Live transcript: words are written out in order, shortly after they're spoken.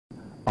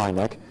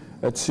INEC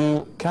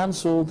to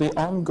cancel the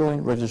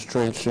ongoing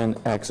registration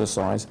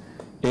exercise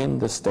in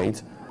the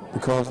state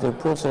because the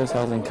process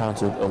has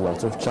encountered a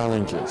lot of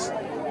challenges.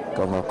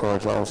 Governor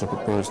Okorocha also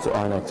proposed to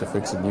INEC to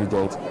fix a new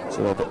date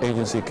so that the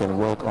agency can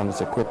work on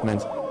its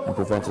equipment and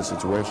prevent a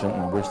situation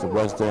in which the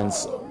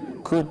residents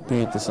could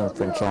be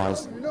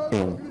disenfranchised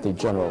in the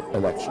general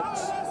elections.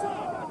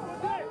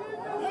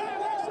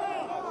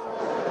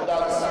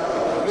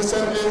 That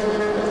recently,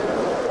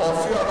 or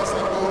a few hours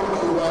ago,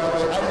 we were at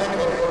the INEC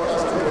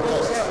headquarters to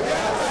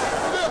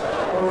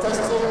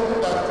protesting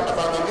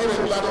about the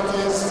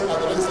irregularities at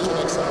the registration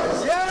exercise.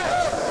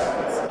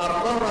 I've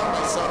gone around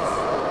myself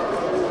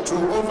to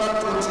over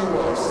 20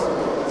 wards,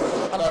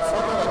 and I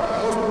found that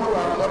most people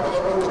have not been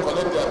able to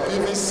collect their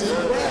PVC.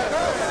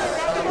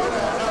 And when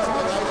I asked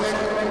the INEC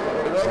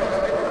rep,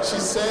 she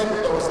said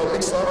there was a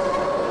mix-up,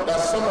 that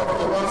some of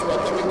the ones were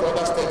taken to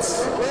other states.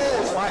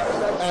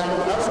 And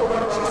I also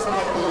went to some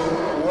of the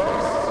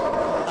wards,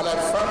 and I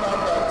found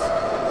out that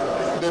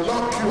the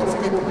long queue of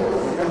people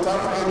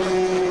without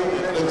any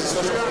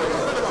registration,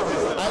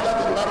 either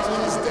the battery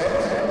is dead,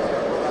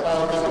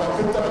 or the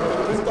computer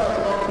is not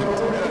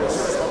printed,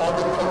 or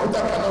the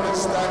computer cannot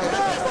register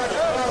anything.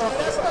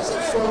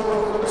 So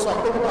some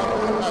people are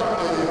going at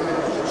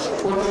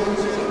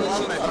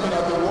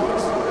the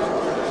wards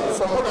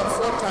for more than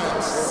 4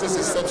 times since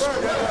inception,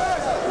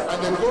 and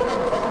they go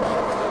and come back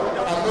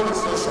and no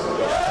registration.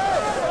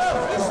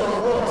 In some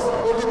wards,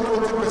 only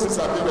 20 places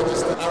have been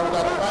registered. I would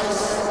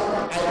advise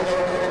INEC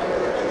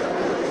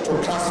to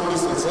cancel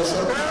this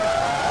session.